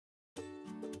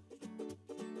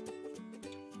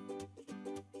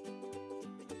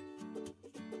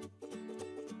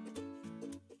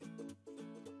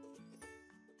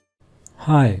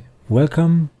Hi,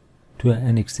 welcome to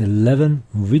an NX11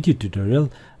 video tutorial.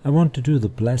 I want to do the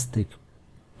plastic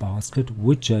basket,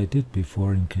 which I did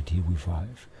before in catia V5.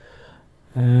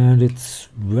 And it's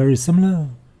very similar,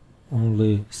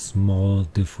 only small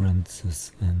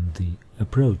differences in the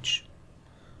approach.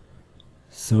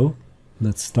 So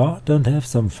let's start and have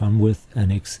some fun with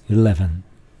NX11.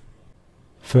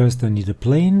 First I need a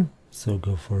plane, so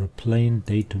go for a plane,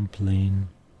 datum plane,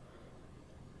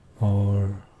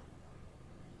 or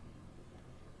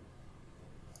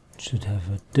should have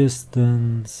a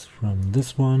distance from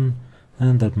this one,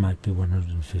 and that might be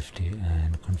 150,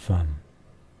 and confirm.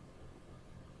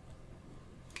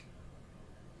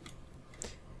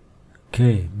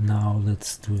 Okay, now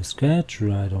let's do a sketch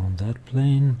right on that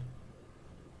plane.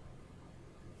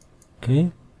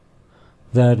 Okay,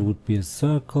 that would be a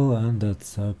circle, and that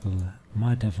circle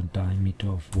might have a diameter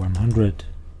of 100.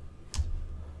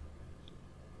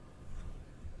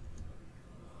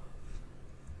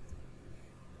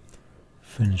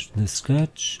 Finish this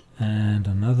sketch and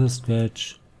another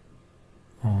sketch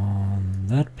on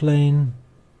that plane.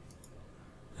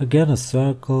 Again a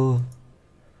circle,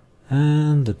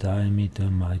 and the diameter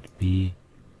might be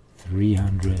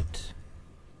 300.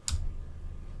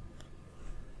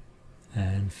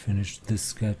 And finish this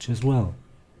sketch as well.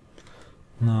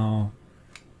 Now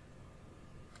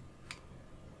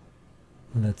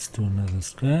let's do another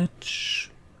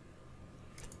sketch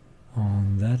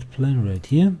on that plane right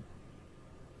here.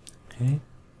 Okay,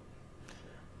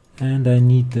 and I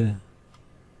need the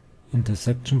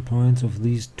intersection points of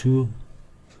these two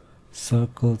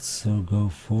circles, so go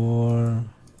for,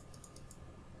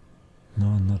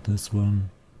 no, not this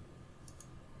one,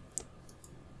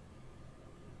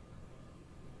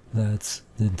 that's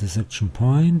the intersection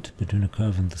point between a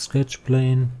curve and the sketch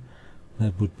plane.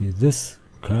 That would be this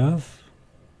curve,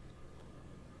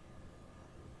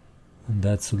 and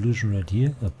that solution right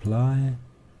here, apply,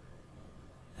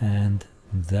 and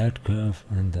that curve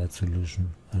and that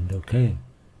solution, and OK.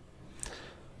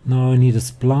 Now I need a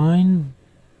spline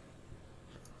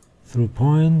through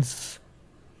points.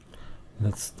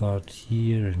 Let's start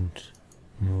here and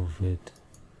move it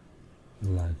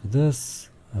like this.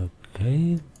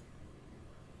 OK.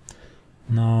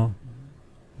 Now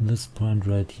this point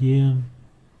right here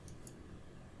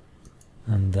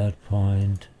and that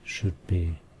point should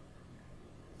be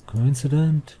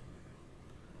coincident.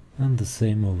 And the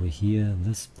same over here,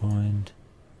 this point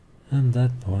and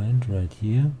that point right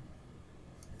here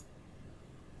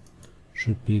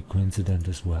should be coincident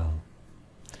as well.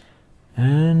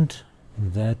 And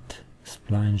that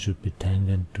spline should be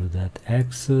tangent to that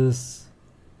axis.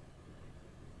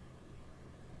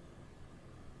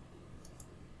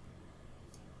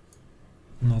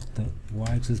 Not the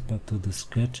y-axis, but to the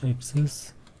sketch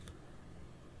axis.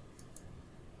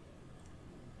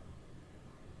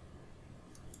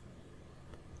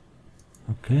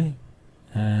 Okay,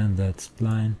 and that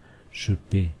spline should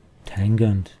be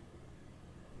tangent.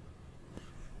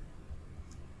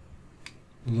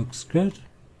 Looks good.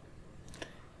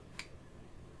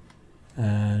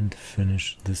 And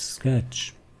finish this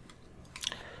sketch.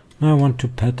 Now I want to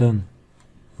pattern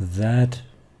that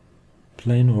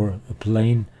plane, or a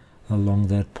plane along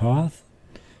that path.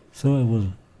 So I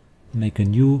will make a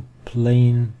new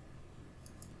plane,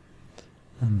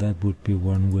 and that would be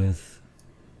one with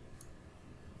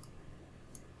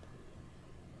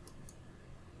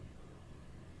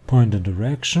point and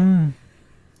direction.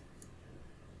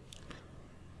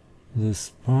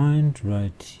 This point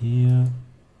right here,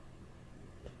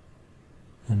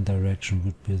 and direction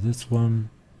would be this one.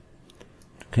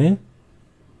 Okay.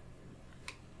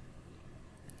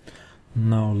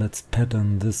 Now let's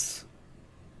pattern this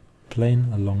plane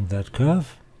along that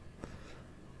curve.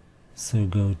 So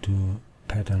go to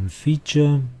pattern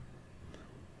feature,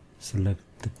 select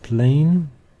the plane,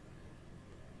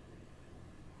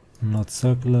 not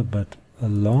circular but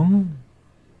along.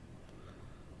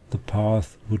 The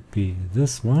path would be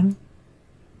this one.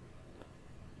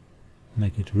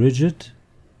 Make it rigid.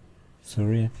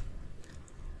 Sorry.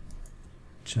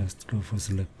 Just go for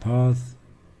select path.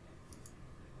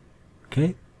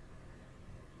 Okay.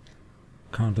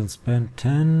 Count and span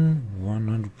 10,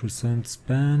 100%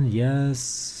 span,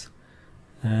 yes.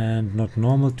 And not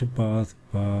normal to path,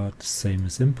 but same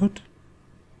as input.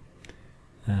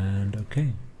 And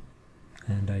okay.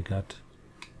 And I got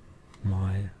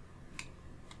my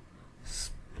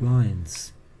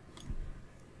splines.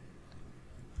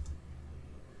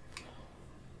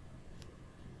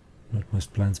 Not my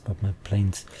splines, but my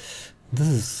planes. This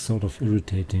is sort of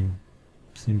irritating.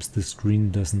 Seems the screen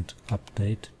doesn't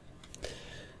update.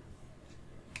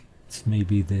 It's It's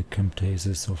maybe the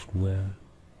Camtasia software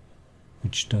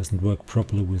which doesn't work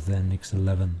properly with the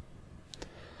NX11.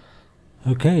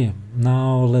 Okay,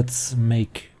 now let's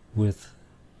make with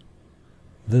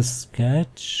this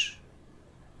sketch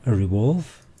a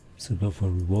revolve. So go for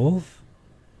revolve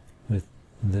with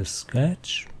this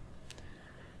sketch.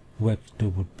 Vector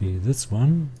would be this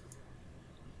one,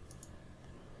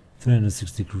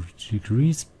 360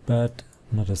 degrees, but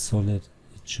not a solid,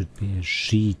 it should be a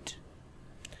sheet.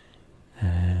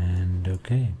 And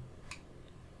okay,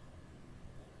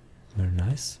 very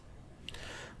nice.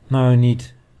 Now I need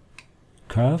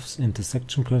curves,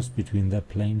 intersection curves between that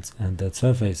planes and that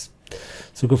surface.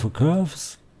 So go for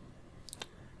curves,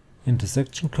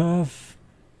 intersection curve,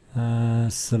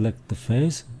 select the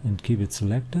face and keep it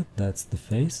selected, that's the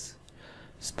face.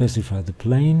 Specify the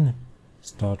plane,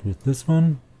 start with this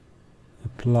one,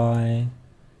 apply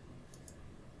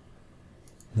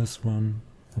this one,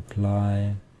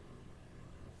 apply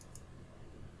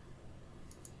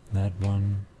that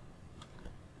one,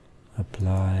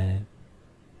 apply,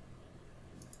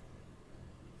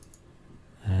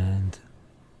 and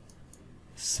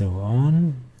so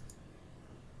on.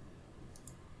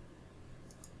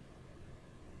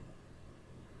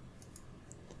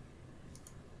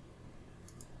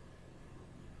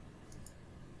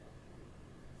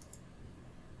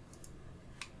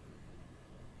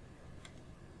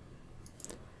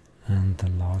 And the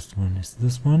last one is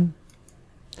this one,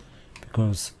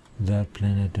 because that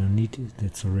plane I don't need it,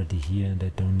 it's already here, and I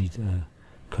don't need a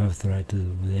curve right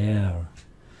there.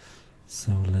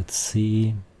 So let's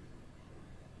see.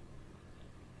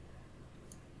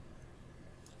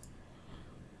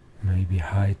 Maybe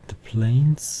hide the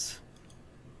planes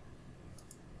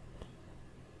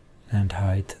and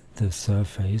hide the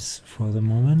surface for the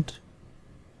moment.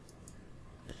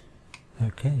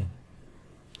 Okay.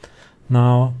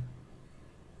 Now,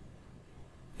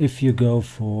 if you go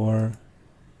for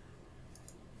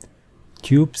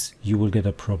cubes, you will get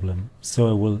a problem. So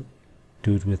I will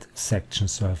do it with section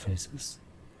surfaces.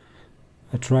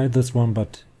 I tried this one,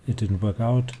 but it didn't work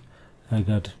out. I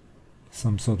got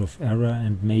some sort of error,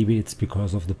 and maybe it's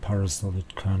because of the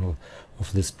Parasolid kernel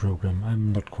of this program.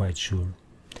 I'm not quite sure.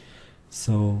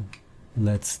 So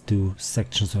let's do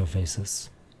section surfaces.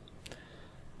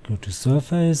 Go to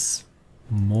surface,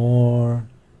 more,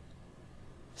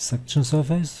 section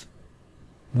surface.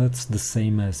 That's the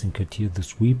same as in catia, the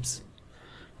sweeps.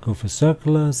 Go for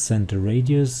circular, center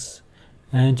radius,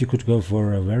 and you could go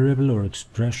for a variable or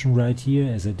expression right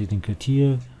here, as I did in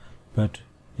catia, but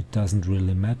it doesn't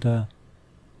really matter.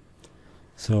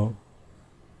 So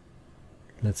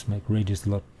let's make radius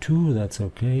lot 2, that's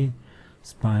okay.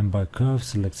 Spline by curve,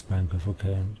 select spline curve,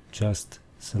 okay, and just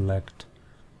select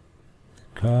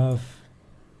the curve.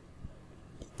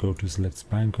 Go to select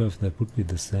spline curve, that would be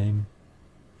the same,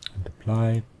 and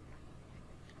apply.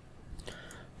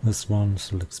 This one,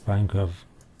 select spline curve,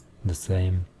 the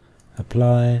same,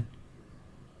 apply.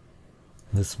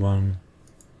 This one,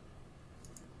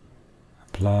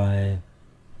 apply.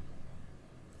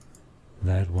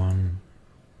 That one,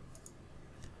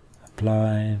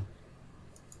 apply.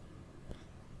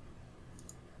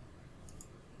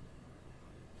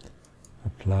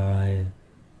 Apply.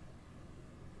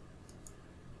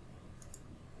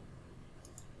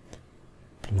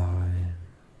 Apply.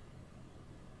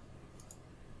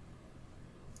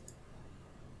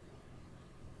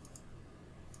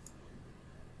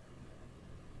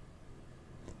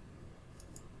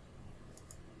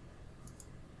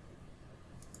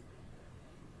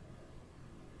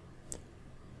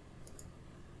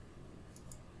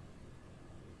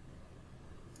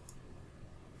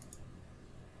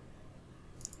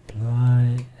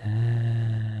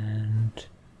 And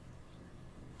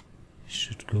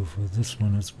should go for this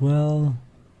one as well.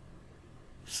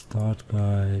 Start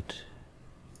guide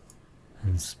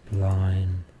and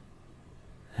spline,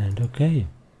 and okay.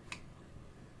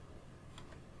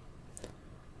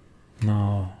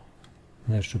 Now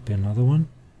there should be another one.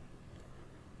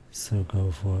 So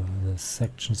go for the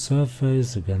section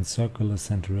surface, again circular,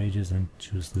 center radius, and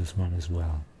choose this one as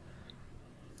well.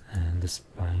 And the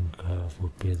spline curve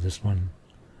would be this one,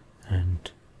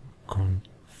 and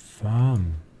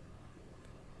confirm.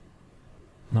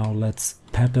 Now let's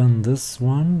pattern this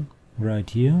one right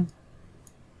here,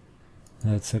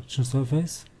 that section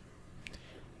surface.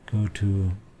 Go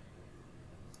to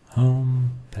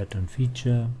home, pattern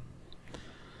feature,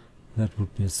 that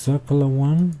would be a circular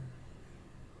one.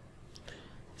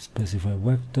 Specify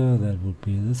vector, that would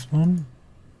be this one,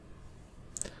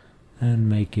 and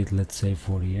make it, let's say,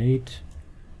 48,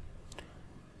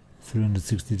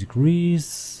 360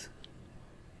 degrees,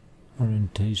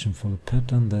 orientation for the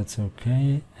pattern, that's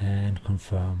okay, and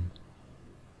confirm.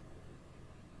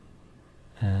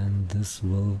 And this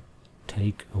will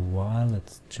take a while.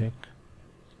 Let's check.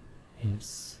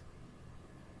 Yes.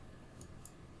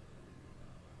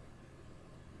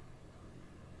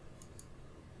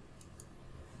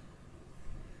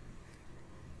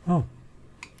 Oh,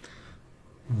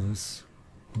 this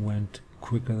went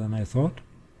quicker than I thought.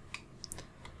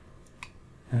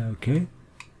 Okay.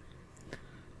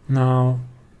 Now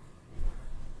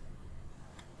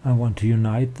I want to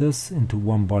unite this into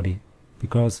one body,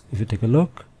 because if you take a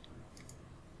look,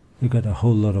 you got a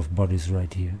whole lot of bodies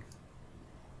right here.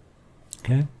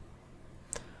 Okay.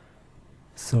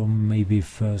 So maybe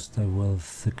first I will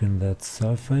thicken that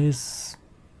surface.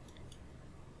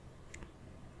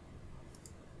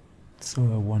 So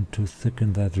I want to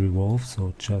thicken that revolve,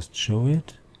 so just show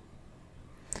it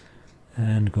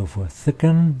and go for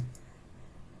thicken.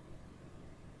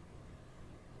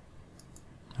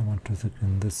 I want to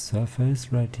thicken this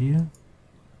surface right here.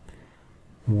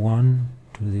 1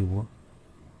 to the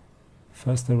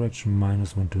first direction,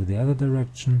 -1 to the other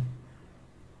direction.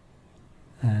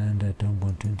 And I don't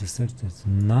want to intersect, it's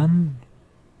none.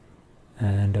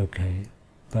 And okay,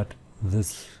 but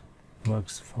this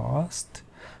works fast.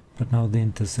 But now the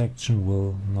intersection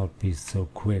will not be so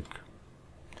quick.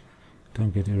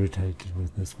 Don't get irritated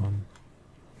with this one.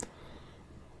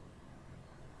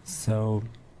 So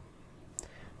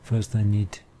first I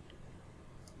need,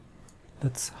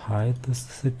 let's hide this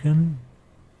thicken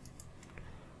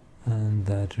and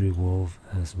that revolve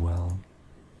as well.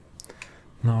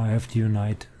 Now I have to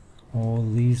unite all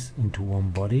these into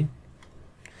one body.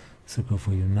 So go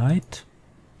for unite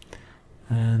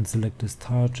and select this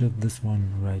target, this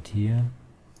one right here.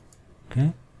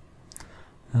 Okay,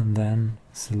 and then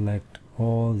select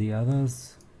all the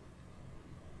others,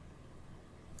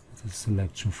 the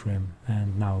selection frame,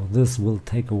 and now this will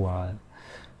take a while.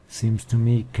 Seems to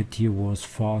me CATIA was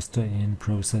faster in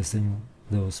processing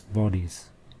those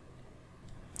bodies.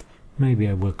 Maybe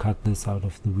I will cut this out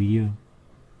of the video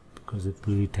because it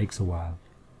really takes a while.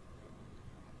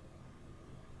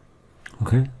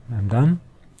 Okay, I'm done,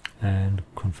 and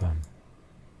confirm.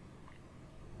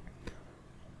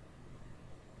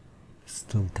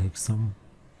 Still takes some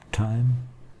time.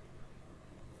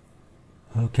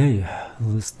 Okay,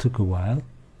 this took a while.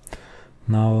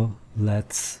 Now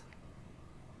let's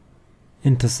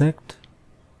intersect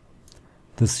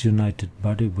this united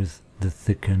body with the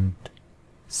thickened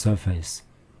surface.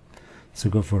 So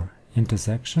go for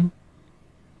intersection,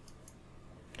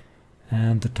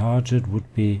 and the target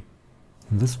would be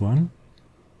this one,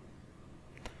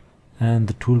 and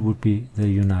the tool would be the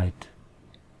unite.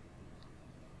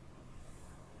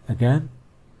 Again,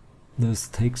 this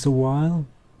takes a while.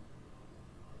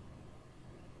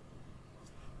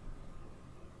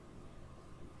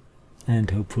 And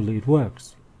hopefully it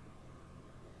works.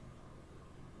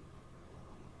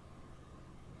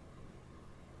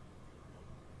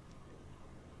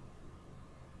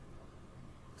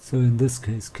 So in this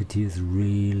case, CATIA is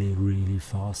really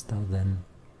faster than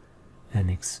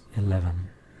NX 11.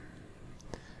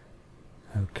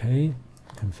 Okay,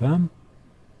 confirm.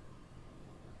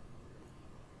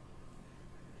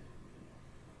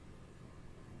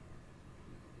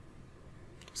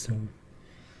 So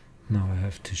now I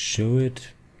have to show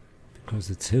it because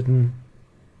it's hidden.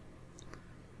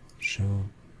 Show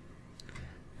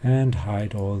and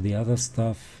hide all the other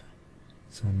stuff.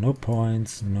 So no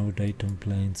points, no datum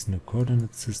planes, no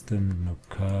coordinate system, no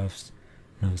curves,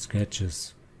 no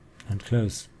sketches, and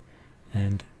close.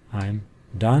 And I'm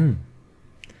done.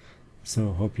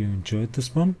 So hope you enjoyed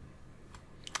this one.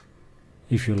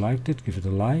 If you liked it, give it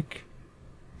a like,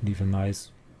 leave a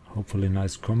nice, hopefully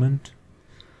nice comment.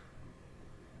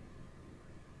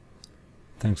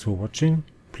 Thanks for watching.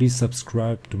 Please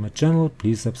subscribe to my channel.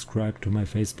 Please subscribe to my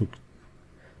Facebook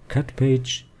CAD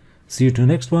page. See you to the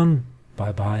next one.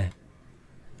 Bye bye.